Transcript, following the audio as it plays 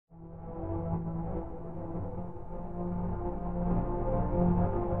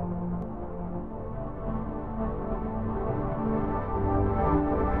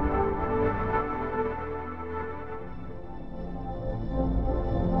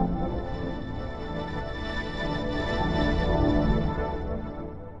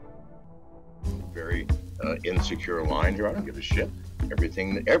insecure line here. I don't give a shit.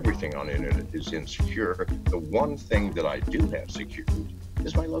 Everything on the internet is insecure. The one thing that I do have secured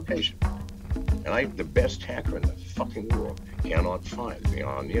is my location. And the best hacker in the fucking world cannot find me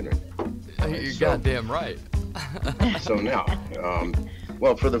on the internet. Right? You're goddamn right. So now,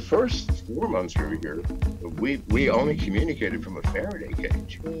 well, for the first 4 months we were here, we only communicated from a Faraday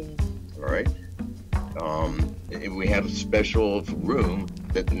cage. All right. We had a special room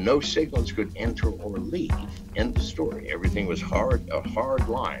that no signals could enter or leave. End of story. Everything was a hard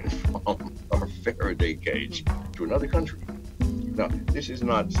line from our Faraday cage to another country. Now, this is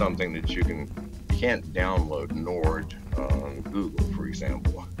not something that you can't download Nord on Google, for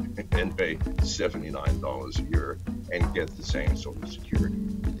example, and pay $79 a year and get the same sort of security.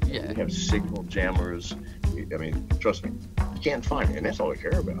 Yeah. We have signal jammers. I mean, trust me, you can't find me, and that's all I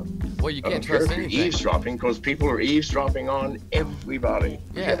care about. Well, you can't trust anything. Eavesdropping, because people are eavesdropping on everybody. Yeah.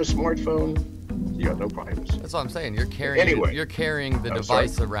 If you have a smartphone, you got no privacy. That's what I'm saying. You're carrying the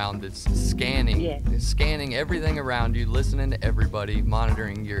device around that's scanning everything around you, listening to everybody,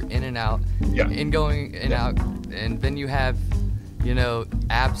 monitoring your in and out, in going and out, and then you have,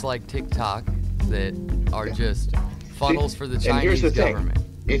 apps like TikTok that are just funnels for the Chinese government.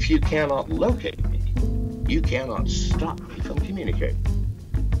 If you cannot locate me, you cannot stop me from communicating.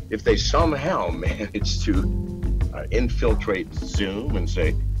 If they somehow manage to infiltrate Zoom and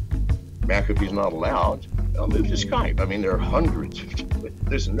say, McAfee's not allowed, I'll move to Skype. I mean, there are hundreds.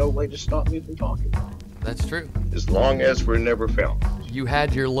 There's no way to stop me from talking. That's true. As long as we're never found. You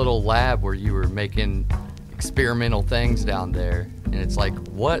had your little lab where you were making experimental things down there, and it's like,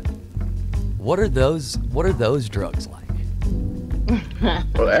 what are those drugs like?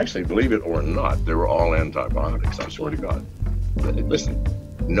 Well, actually, believe it or not, they were all antibiotics, I swear to God. Listen,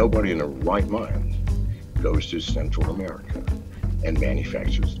 nobody in their right mind goes to Central America and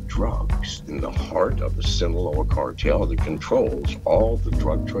manufactures drugs in the heart of the Sinaloa cartel that controls all the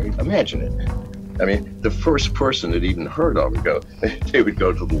drug trade. Imagine it. I mean, the first person that even heard of it, they would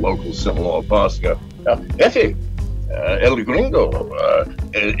go to the local Sinaloa boss and go, Efe, el gringo,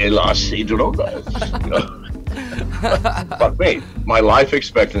 el hace drogas. But wait, my life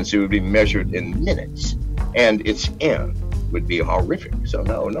expectancy would be measured in minutes, and its end would be horrific. So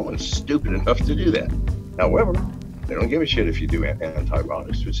no one's stupid enough to do that. However, they don't give a shit if you do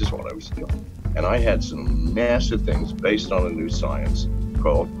antibiotics, which is what I was doing. And I had some massive things based on a new science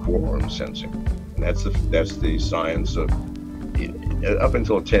called quorum sensing. And that's the science of, up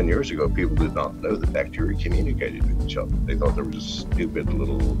until 10 years ago, people did not know that bacteria communicated with each other. They thought they were just stupid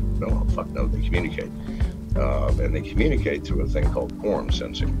little, no, they communicate. And they communicate through a thing called quorum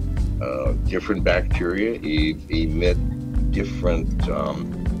sensing. Different bacteria emit different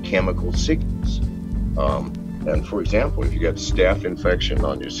chemical signals. And for example, if you get staph infection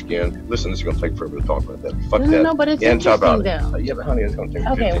on your skin, listen, this is going to take forever to talk about that. Fuck that. No, but it's interesting though. Yeah, but honey, it's going to take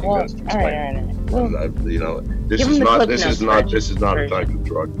 15 minutes to explain. All right. Well, this is not a type of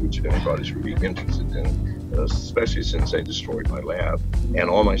drug which anybody's really interested in, especially since they destroyed my lab and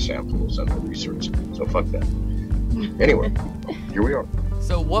all my samples and my research. So fuck that. Anyway, here we are.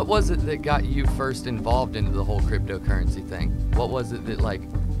 So what was it that got you first involved into the whole cryptocurrency thing? What was it that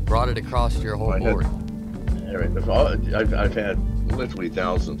brought it across your whole board? I've had literally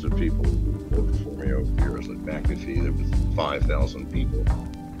thousands of people who worked for me over the years. Like McAfee, there was 5,000 people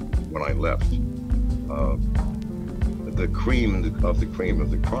when I left. The cream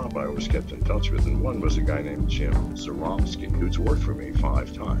of the crop I always kept in touch with, and one was a guy named Jim Zaromsky, who's worked for me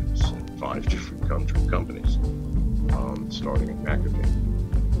 5 times in 5 different companies, starting at McAfee.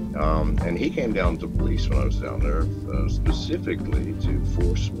 And he came down to Belize when I was down there, specifically to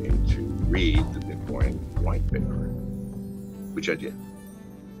force me to read the Bitcoin white paper, which I did.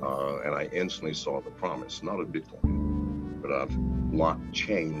 And I instantly saw the promise, not of Bitcoin, but of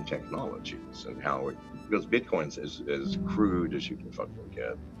blockchain technologies and how it, because Bitcoin's as crude as you can fucking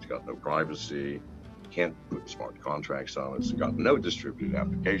get. It's got no privacy, can't put smart contracts on it, it's got no distributed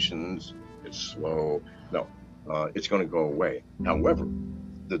applications, it's slow. No, it's going to go away. However,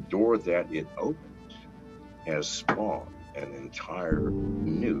 the door that it opened has spawned an entire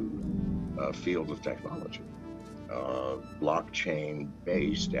new field of technology.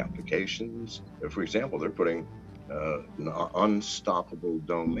 Blockchain-based applications. For example, they're putting unstoppable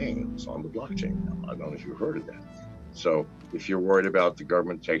domains on the blockchain now. I don't know if you've heard of that. So if you're worried about the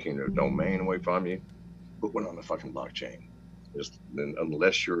government taking their domain away from you, put one on the fucking blockchain.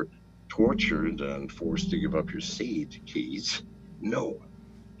 Unless you're tortured and forced to give up your seed keys, no one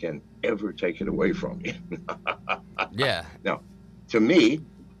can ever take it away from you. Yeah. Now, to me,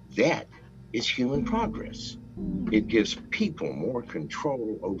 that is human progress. It gives people more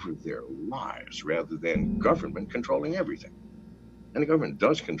control over their lives rather than government controlling everything. And the government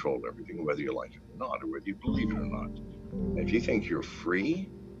does control everything, whether you like it or not, or whether you believe it or not. And if you think you're free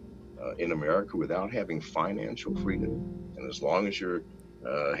in America without having financial freedom, and as long as you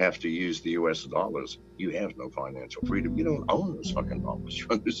have to use the U.S. dollars, you have no financial freedom. You don't own those fucking dollars. You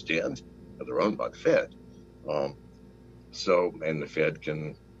understand? They're owned by the Fed. And the Fed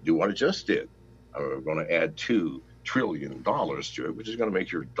can do what it just did. We're going to add $2 trillion to it, which is going to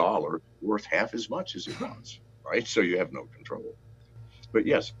make your dollar worth half as much as it was, right? So you have no control. But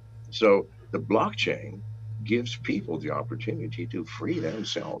yes, so the blockchain gives people the opportunity to free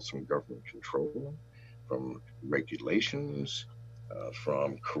themselves from government control, from regulations,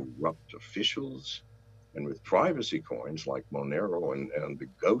 from corrupt officials. And with privacy coins like Monero and the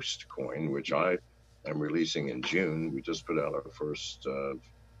Ghost coin, which I am releasing in June, we just put out our first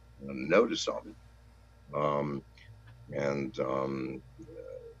notice on it.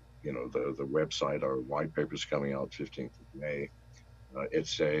 The website, our white paper is coming out 15th of May.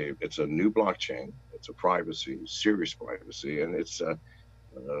 It's a new blockchain. It's a serious privacy, and it's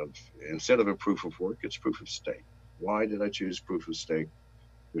instead of a proof of work, it's proof of stake. Why did I choose proof of stake?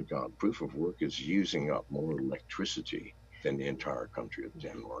 Good God, proof of work is using up more electricity than the entire country of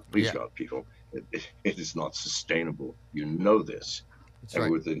Denmark. Please God, people, it is not sustainable. You know this. That's and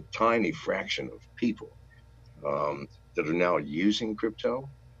right. With a tiny fraction of people that are now using crypto,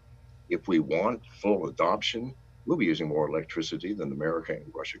 if we want full adoption, we'll be using more electricity than America and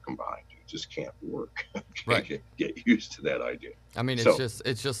Russia combined. It just can't work. Right. Get used to that idea. I mean,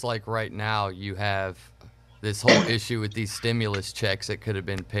 it's just like right now you have this whole issue with these stimulus checks that could have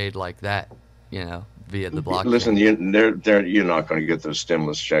been paid like that, via the blockchain. Listen, you're not going to get those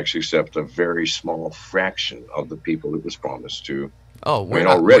stimulus checks except a very small fraction of the people it was promised to. Oh, we're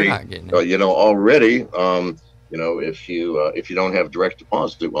not getting it. Already, if you don't have direct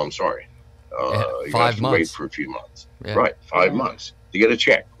deposit, well, I'm sorry. You have to wait for a few months. Yeah. Right, 5 months to get a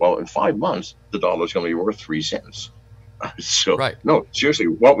check. Well, in 5 months, the dollar's going to be worth 3 cents. So, no, seriously,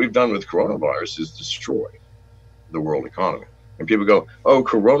 what we've done with coronavirus is destroy the world economy. And people go, oh,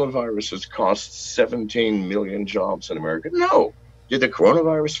 coronavirus has cost 17 million jobs in America. No. Did the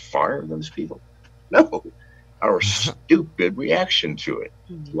coronavirus fire those people? No. Our stupid reaction to it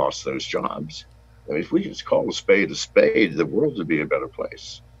lost those jobs. I mean, if we just call a spade, the world would be a better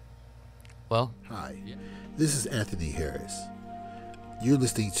place. Well, hi, this is Anthony Harris. You're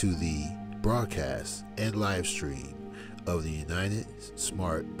listening to the broadcast and live stream of the United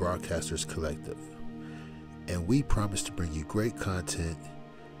Smart Broadcasters Collective. And we promise to bring you great content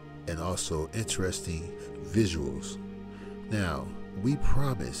and also interesting visuals. Now, we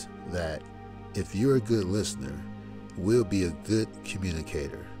promise that if you're a good listener, we'll be a good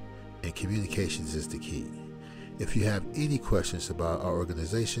communicator, and communications is the key. If you have any questions about our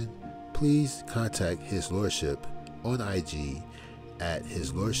organization, please contact His Lordship on IG at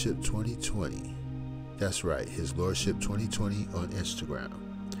His Lordship 2020. That's right, His Lordship 2020 on Instagram.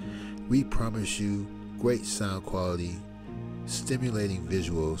 We promise you great sound quality, stimulating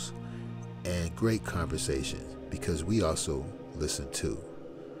visuals, and great conversation, because we also listen too.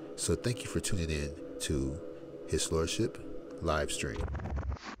 So thank you for tuning in to His Lordship live stream.